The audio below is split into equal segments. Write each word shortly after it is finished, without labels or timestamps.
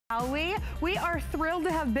We are thrilled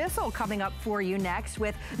to have Bissell coming up for you next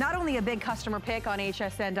with not only a big customer pick on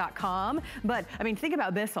hsn.com, but I mean, think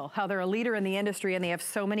about Bissell, how they're a leader in the industry and they have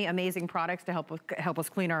so many amazing products to help us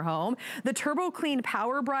clean our home. The TurboClean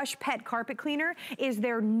PowerBrush Pet Carpet Cleaner is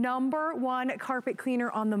their #1 carpet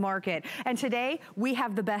cleaner on the market. And today we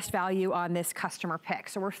have the best value on this customer pick.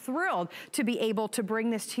 So we're thrilled to be able to bring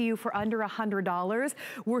this to you for under $100.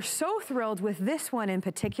 We're so thrilled with this one in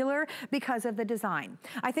particular because of the design.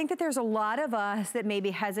 I think that there's a lot of us that maybe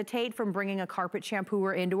hesitate from bringing a carpet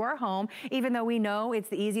shampooer into our home, even though we know it's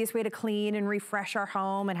the easiest way to clean and refresh our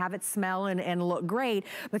home and have it smell and look great.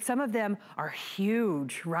 But some of them are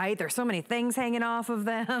huge, right? There's so many things hanging off of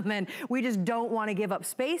them and we just don't want to give up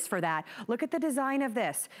space for that. Look at the design of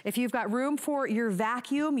this. If you've got room for your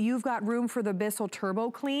vacuum, you've got room for the BISSELL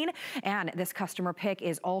TurboClean. And this customer pick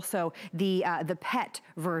is also the pet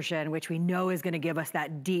version, which we know is going to give us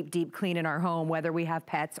that deep, deep clean in our home, whether we have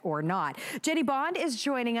pets or not. Jenny Bond is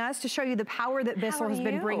joining us to show you the power that Bissell has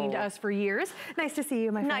been bringing to us for years. Nice to see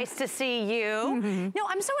you, my friend. Nice to see you. No,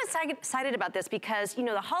 I'm so excited about this because, you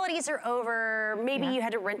know, the holidays are over. Maybe you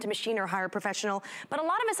had to rent a machine or hire a professional. But a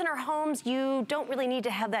lot of us in our homes, you don't really need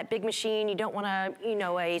to have that big machine. You don't want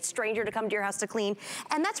a stranger to come to your house to clean.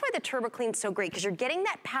 And that's why the TurboClean is so great, because you're getting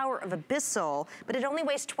that power of a Bissell, but it only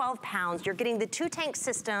weighs 12 pounds. You're getting the 2-tank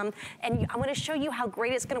system, and I'm going to show you how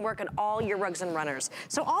great it's going to work on all your rugs and runners.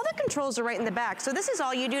 So all the controls are right in the back. So this is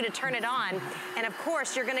all you do to turn it on. And of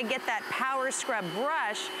course, you're going to get that power scrub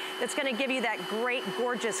brush that's going to give you that great,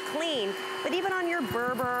 gorgeous clean. But even on your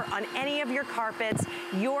Berber, on any of your carpets,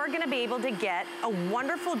 you're going to be able to get a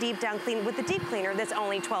wonderful deep down clean with the deep cleaner that's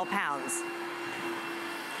only 12 pounds.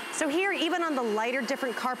 So here, even on the lighter,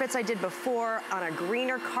 different carpets I did before, on a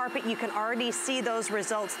greener carpet, you can already see those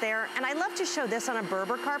results there. And I love to show this on a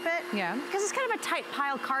Berber carpet. Yeah. Because it's kind of a tight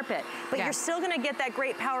pile carpet, but you're still gonna get that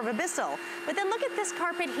great power of a Bissell. But then look at this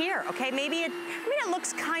carpet here, okay? Maybe it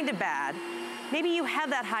looks kind of bad. Maybe you have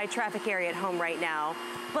that high traffic area at home right now,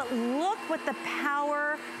 but look what the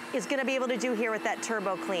power is gonna be able to do here with that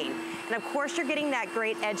TurboClean. And of course, you're getting that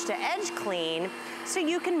great edge-to-edge clean, so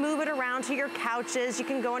you can move it around to your couches, you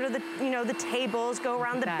can go under the, the tables, go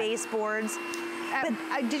around the baseboards.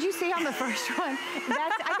 Did you see on the first one?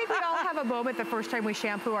 I think we all have a moment the first time we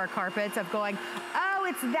shampoo our carpets of going, oh,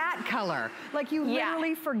 it's that color. Like you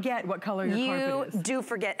literally forget what color your carpet is. You do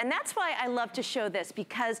forget. And that's why I love to show this,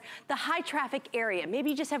 because the high traffic area, maybe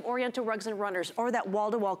you just have oriental rugs and runners or that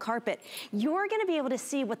wall-to-wall carpet, you're gonna be able to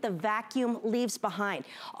see what the vacuum leaves behind.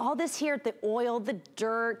 All this here, the oil, the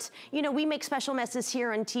dirt, we make special messes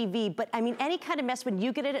here on TV, but I mean, any kind of mess when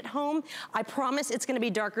you get it at home, I promise it's gonna be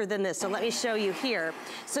darker than this. So let me show you here.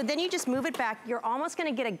 So then you just move it back. You're almost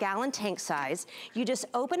gonna get a gallon tank size. You just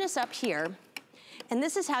open this up here, and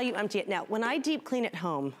this is how you empty it. Now, when I deep clean at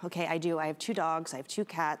home, okay, I have 2 dogs, I have 2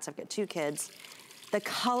 cats, I've got 2 kids. The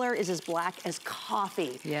color is as black as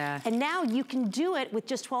coffee. Yeah. And now you can do it with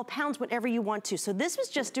just 12 pounds whenever you want to. So this was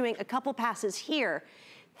just doing a couple passes here.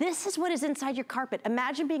 This is what is inside your carpet.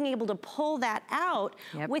 Imagine being able to pull that out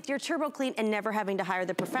with your TurboClean and never having to hire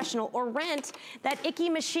the professional or rent that icky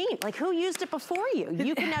machine. Like, who used it before you?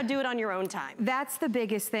 You can now do it on your own time. That's the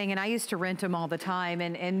biggest thing, and I used to rent them all the time,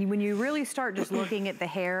 and when you really start just looking at the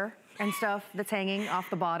hair and stuff that's hanging off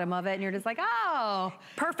the bottom of it, and you're just like, oh,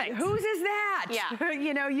 perfect. Whose is that?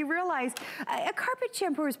 Yeah. You realize a carpet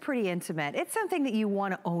shampoo is pretty intimate. It's something that you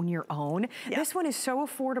want to own your own. Yeah. This one is so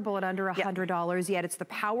affordable at under $100, yet it's the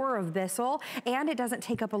power of Bissell, and it doesn't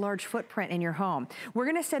take up a large footprint in your home. We're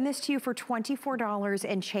going to send this to you for $24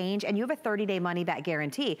 and change, and you have a 30-day money-back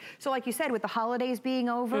guarantee. So like you said, with the holidays being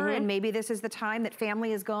over, and maybe this is the time that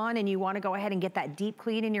family is gone, and you want to go ahead and get that deep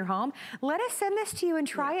clean in your home, let us send this to you and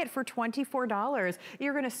try it for $24.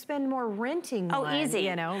 You're gonna spend more renting one, easy.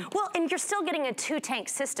 Well, and you're still getting a 2-tank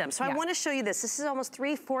system. So I wanna show you this. This is almost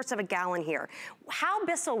 3/4 of a gallon here. How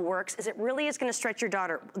Bissell works is it really is gonna stretch your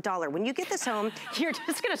dollar. When you get this home, you're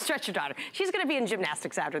just gonna stretch your daughter. She's gonna be in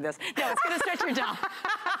gymnastics after this. No, it's gonna stretch your dollar.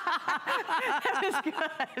 That is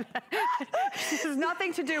good. This has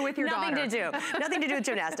nothing to do with your daughter. Nothing to do with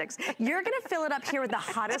gymnastics. You're gonna fill it up here with the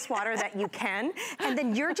hottest water that you can, and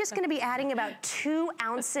then you're just gonna be adding about 2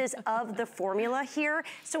 ounces of the formula here.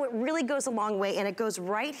 So it really goes a long way, and it goes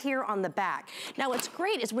right here on the back. Now what's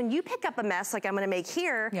great is when you pick up a mess like I'm gonna make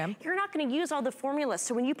here, you're not gonna use all the formula.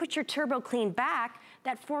 So when you put your TurboClean back,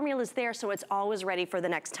 that formula is there, so it's always ready for the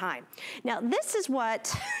next time. Now this is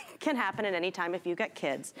what can happen at any time if you've got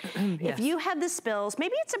kids. If you have the spills,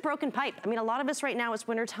 maybe it's a broken pipe. I mean, a lot of us right now, it's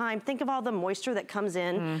winter time. Think of all the moisture that comes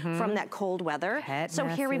in from that cold weather. So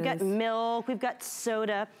here we've got milk, we've got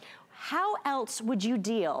soda. how else would you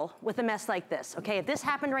deal with a mess like this? Okay, if this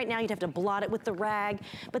happened right now, you'd have to blot it with the rag,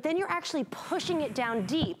 but then you're actually pushing it down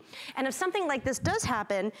deep. And if something like this does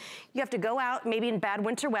happen, you have to go out, maybe in bad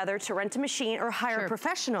winter weather, to rent a machine or hire a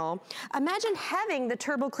professional. Imagine having the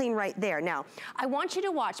TurboClean right there. Now, I want you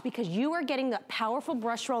to watch because you are getting that powerful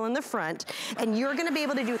brush roll in the front, and you're gonna be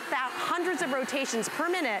able to do hundreds of rotations per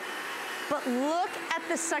minute. But look at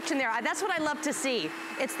the suction there. That's what I love to see.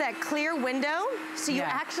 It's that clear window, so you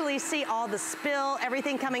actually see all the spill,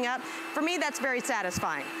 everything coming up. For me, that's very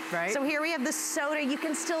satisfying. Right. So here we have the soda. You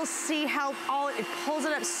can still see how it pulls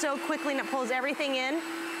it up so quickly and it pulls everything in.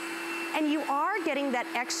 And you are getting that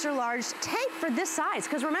extra large tank for this size,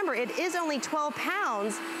 because remember, it is only 12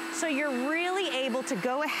 pounds, so you're really able to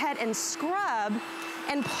go ahead and scrub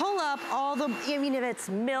and pull up all the, I mean, if it's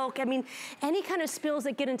milk, I mean, any kind of spills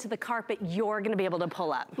that get into the carpet, you're gonna be able to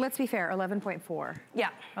pull up. Let's be fair, 11.4. Yeah.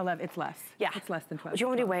 11, it's less. Yeah. It's less than 12. Do you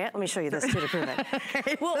want me to weigh it? Let me show you this too to prove it.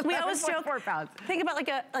 Okay, well, we always joke, 4 pounds. Think about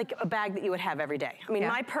like a bag that you would have every day. I mean,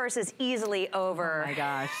 my purse is easily over. Oh my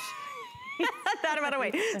gosh. that amount of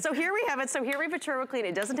weight. So here we have it. So here we have a TurboClean.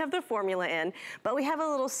 It doesn't have the formula in, but we have a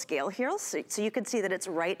little scale here so you can see that it's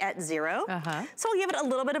right at 0. So we'll give it a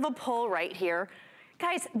little bit of a pull right here.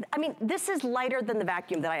 Guys, I mean, this is lighter than the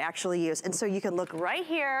vacuum that I actually use. And so you can look right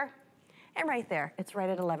here and right there. It's right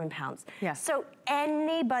at 11 pounds. Yeah. So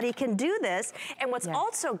anybody can do this. And what's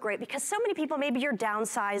also great, because so many people, maybe you're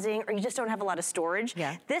downsizing or you just don't have a lot of storage.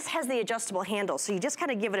 This has the adjustable handle. So you just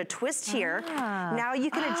kind of give it a twist here. Now you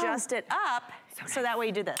can adjust it up. So that way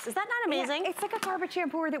you do this. Is that not amazing? Yeah, it's like a carpet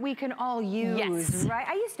shampooer that we can all use, right?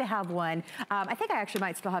 I used to have one. I think I actually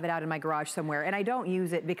might still have it out in my garage somewhere, and I don't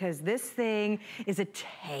use it because this thing is a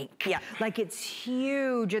tank. Yeah. Like, it's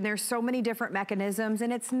huge, and there's so many different mechanisms,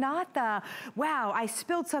 and it's not the, wow, I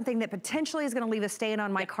spilled something that potentially is gonna leave a stain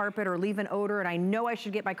on my carpet or leave an odor, and I know I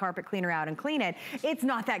should get my carpet cleaner out and clean it. It's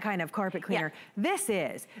not that kind of carpet cleaner. This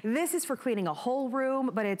is for cleaning a whole room,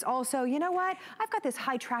 but it's also, you know what? I've got this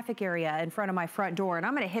high traffic area in front of my front door, and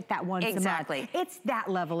I'm gonna hit that once a month. It's that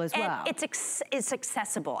level as well. It's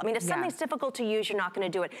accessible. I mean, if something's difficult to use, you're not gonna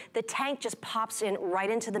do it. The tank just pops in right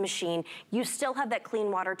into the machine. You still have that clean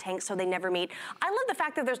water tank, so they never meet. I love the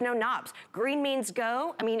fact that there's no knobs. Green means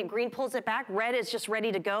go. I mean, green pulls it back. Red is just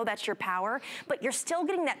ready to go. That's your power. But you're still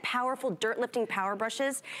getting that powerful dirt lifting power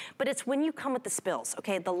brushes, but it's when you come with the spills,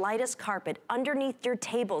 okay? The lightest carpet, underneath your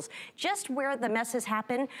tables, just where the messes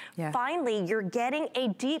happen. Finally, you're getting a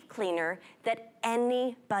deep cleaner that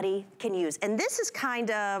anybody can use. And this is kind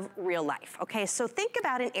of real life, okay? So think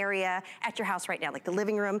about an area at your house right now, like the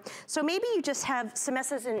living room. So maybe you just have some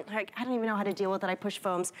messes and like, I don't even know how to deal with it, I push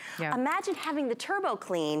foams. Imagine having the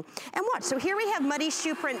TurboClean and watch. So here we have muddy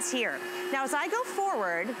shoe prints here. Now as I go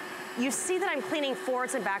forward, you see that I'm cleaning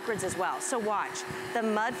forwards and backwards as well. So watch, the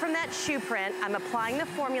mud from that shoe print, I'm applying the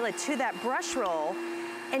formula to that brush roll.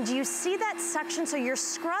 And do you see that suction? So you're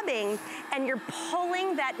scrubbing and you're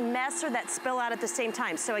pulling that mess or that spill out at the same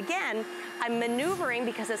time. So again, I'm maneuvering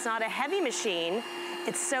because it's not a heavy machine.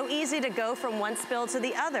 It's so easy to go from one spill to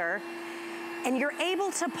the other. And you're able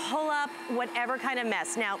to pull up whatever kind of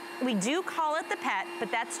mess. Now, we do call it the pet, but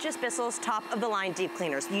that's just Bissell's top of the line deep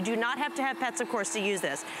cleaners. You do not have to have pets, of course, to use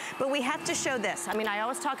this. But we have to show this. I mean, I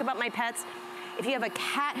always talk about my pets. If you have a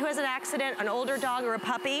cat who has an accident, an older dog or a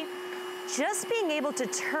puppy, just being able to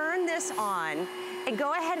turn this on and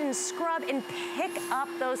go ahead and scrub and pick up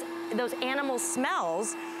those animal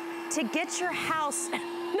smells to get your house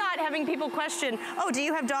not having people question, oh, do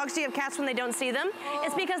you have dogs, do you have cats when they don't see them?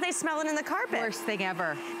 It's because they smell it in the carpet. Worst thing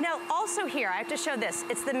ever. Now, also here, I have to show this.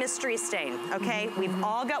 It's the mystery stain, okay? We've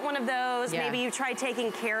all got one of those. Maybe you've tried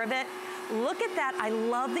taking care of it. Look at that. I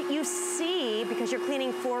love that you see, because you're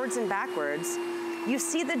cleaning forwards and backwards, you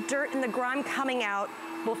see the dirt and the grime coming out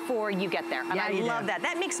before you get there. And I love that.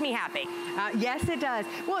 That makes me happy. Yes, it does.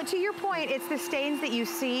 Well, to your point, it's the stains that you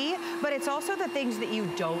see, but it's also the things that you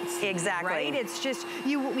don't see. Exactly. Right? It's just,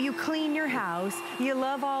 you clean your house. You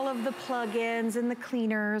love all of the plug-ins and the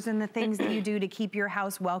cleaners and the things that you do to keep your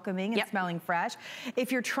house welcoming and smelling fresh.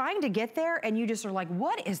 If you're trying to get there and you just are like,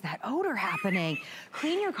 what is that odor happening?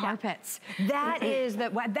 Clean your carpets. That is,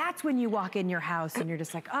 that's when you walk in your house and you're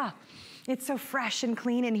just like, ah. It's so fresh and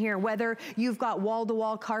clean in here, whether you've got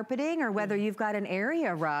wall-to-wall carpeting or whether you've got an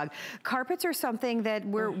area rug. Carpets are something that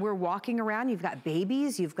we're walking around. You've got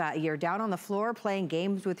babies, you're down on the floor playing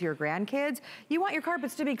games with your grandkids. You want your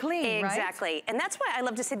carpets to be clean, right? Exactly, and that's why I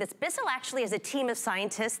love to say this. Bissell actually is a team of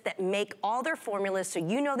scientists that make all their formulas so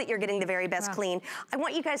you know that you're getting the very best clean. I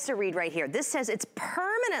want you guys to read right here. This says it's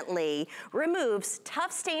permanently removes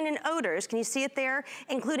tough stain and odors, can you see it there?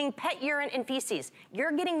 Including pet urine and feces.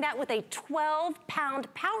 You're getting that with a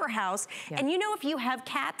 12-pound powerhouse. And you know, if you have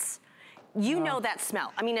cats, you know that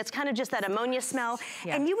smell. I mean, it's kind of just that ammonia smell.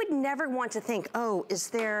 And you would never want to think, oh, is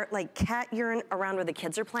there like cat urine around where the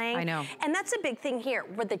kids are playing? I know. And that's a big thing here,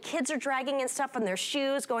 where the kids are dragging in stuff on their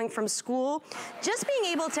shoes going from school. Just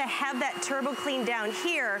being able to have that TurboClean down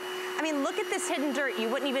here, I mean, look at this hidden dirt. You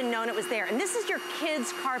wouldn't even known it was there. And this is your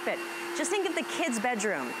kids' carpet. Just think of the kids'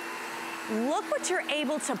 bedroom. Look what you're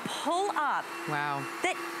able to pull up. Wow.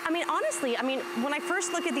 That, I mean, honestly, I mean, when I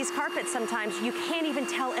first look at these carpets sometimes, you can't even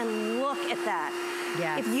tell, and look at that.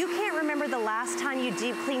 Yes. If you can't remember the last time you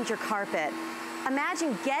deep cleaned your carpet,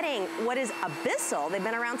 imagine getting what is a Bissell. They've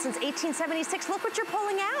been around since 1876. Look what you're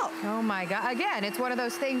pulling out. Oh my God. Again, it's one of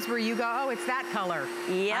those things where you go, oh, it's that color.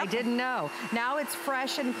 Yep. I didn't know. Now it's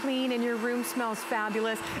fresh and clean and your room smells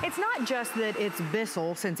fabulous. It's not just that it's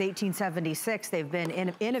Bissell since 1876. They've been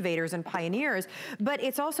innovators and pioneers, but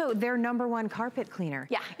it's also their #1 carpet cleaner.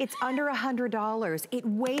 Yeah. It's under $100. It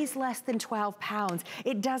weighs less than 12 pounds.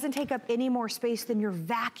 It doesn't take up any more space than your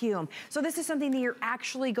vacuum. So this is something that you're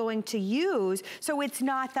actually going to use. So it's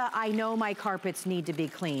not the, I know my carpets need to be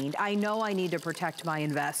cleaned. I know I need to protect my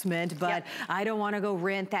investment, but I don't want to go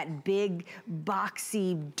rent that big,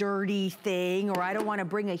 boxy, dirty thing, or I don't want to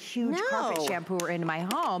bring a huge carpet shampooer into my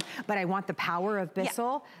home, but I want the power of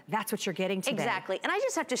Bissell. That's what you're getting today. Exactly. And I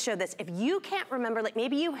just have to show this. If you can't remember, like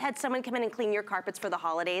maybe you had someone come in and clean your carpets for the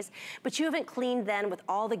holidays, but you haven't cleaned then with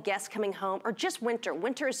all the guests coming home, or just winter.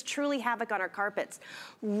 Winter is truly havoc on our carpets.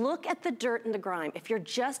 Look at the dirt and the grime. If you're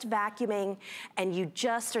just vacuuming and you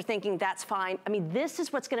just are thinking that's fine, I mean, this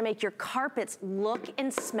is what's gonna make your carpets look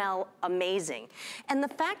and smell amazing. And the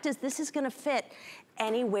fact is, this is gonna fit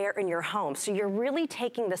anywhere in your home. So you're really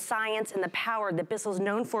taking the science and the power that Bissell's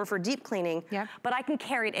known for deep cleaning, but I can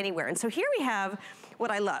carry it anywhere. And so here we have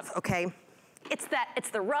what I love, okay?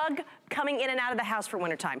 It's the rug coming in and out of the house for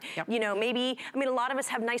wintertime. You know, maybe, I mean, a lot of us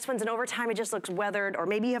have nice ones, and over time it just looks weathered, or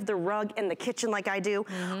maybe you have the rug in the kitchen like I do.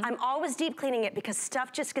 I'm always deep cleaning it because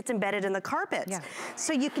stuff just gets embedded in the carpets.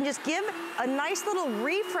 So you can just give a nice little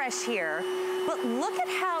refresh here, but look at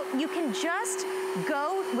how you can just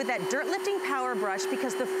go with that dirt lifting power brush,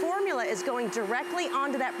 because the formula is going directly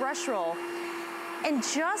onto that brush roll. And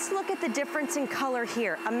just look at the difference in color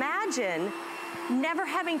here. Imagine never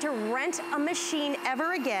having to rent a machine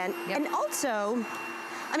ever again. And also,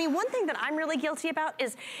 I mean, one thing that I'm really guilty about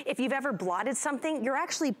is if you've ever blotted something, you're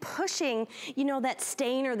actually pushing, you know, that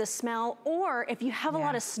stain or the smell, or if you have a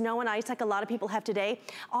lot of snow and ice like a lot of people have today,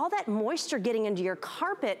 all that moisture getting into your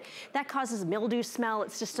carpet, that causes mildew smell.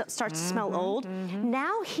 It just starts to smell old.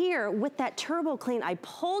 Now here with that TurboClean, I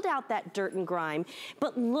pulled out that dirt and grime,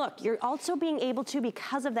 but look, you're also being able to,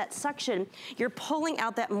 because of that suction, you're pulling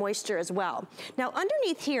out that moisture as well. Now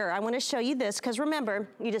underneath here, I want to show you this, because remember,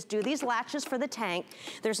 you just do these latches for the tank.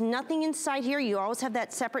 There's nothing inside here. You always have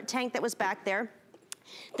that separate tank that was back there.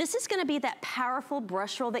 This is gonna be that powerful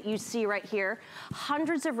brush roll that you see right here,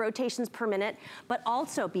 hundreds of rotations per minute, but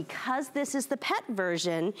also because this is the pet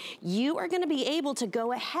version, you are gonna be able to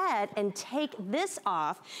go ahead and take this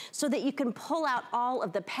off so that you can pull out all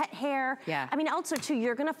of the pet hair. I mean, also too,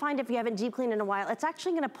 you're gonna find if you haven't deep cleaned in a while, it's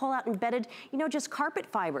actually gonna pull out embedded, you know, just carpet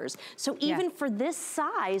fibers. So even for this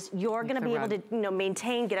size, you're gonna be able to, you know,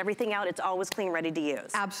 maintain, get everything out. It's always clean, ready to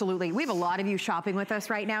use. Absolutely. We have a lot of you shopping with us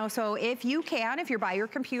right now. So if you can, if you're by your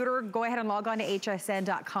computer, go ahead and log on to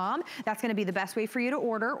hsn.com. That's gonna be the best way for you to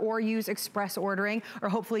order, or use express ordering, or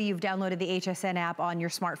hopefully you've downloaded the HSN app on your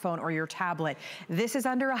smartphone or your tablet. This is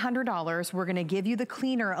under $100. We're gonna give you the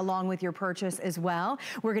cleaner along with your purchase as well.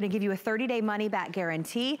 We're gonna give you a 30-day money-back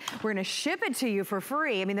guarantee. We're gonna ship it to you for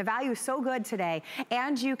free. I mean, the value is so good today.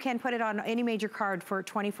 And you can put it on any major card for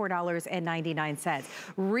 $24.99.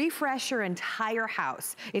 Refresh your entire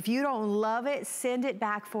house. If you don't love it, send it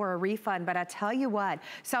back for a refund. But I tell you what,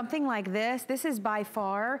 something like this is by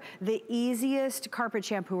far the easiest carpet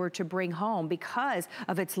shampooer to bring home because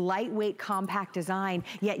of its lightweight, compact design,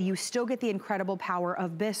 yet you still get the incredible power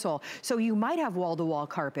of Bissell. So you might have wall-to-wall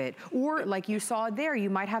carpet, or like you saw there, you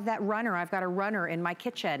might have that runner. I've got a runner in my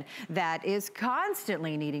kitchen that is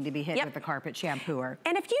constantly needing to be hit with the carpet shampooer.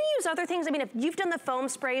 And if you use other things, I mean, if you've done the foam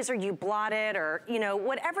sprays or you blot it, or, you know,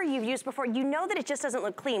 whatever you've used before, you know that it just doesn't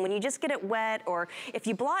look clean. When you just get it wet, or if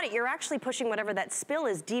you blot it, you're actually pushing whatever that that spill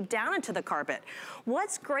is deep down into the carpet.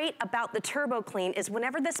 What's great about the TurboClean is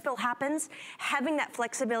whenever the spill happens, having that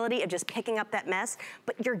flexibility of just picking up that mess,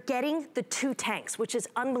 but you're getting the 2 tanks, which is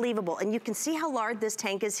unbelievable. And you can see how large this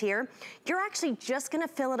tank is here. You're actually just gonna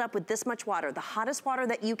fill it up with this much water, the hottest water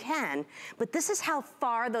that you can, but this is how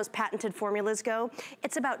far those patented formulas go.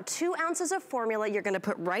 It's about 2 ounces of formula you're gonna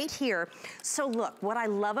put right here. So look, what I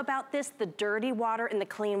love about this, the dirty water and the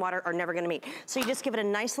clean water are never gonna meet. So you just give it a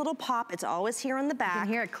nice little pop. It's always here on the back. You can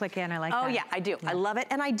hear it click in, I like that. Oh yeah, I do, I love it.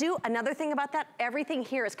 And I do, another thing about that, everything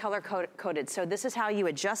here is color coded. So this is how you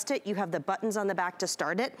adjust it. You have the buttons on the back to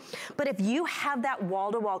start it. But if you have that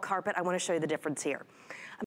wall-to-wall carpet, I wanna show you the difference here.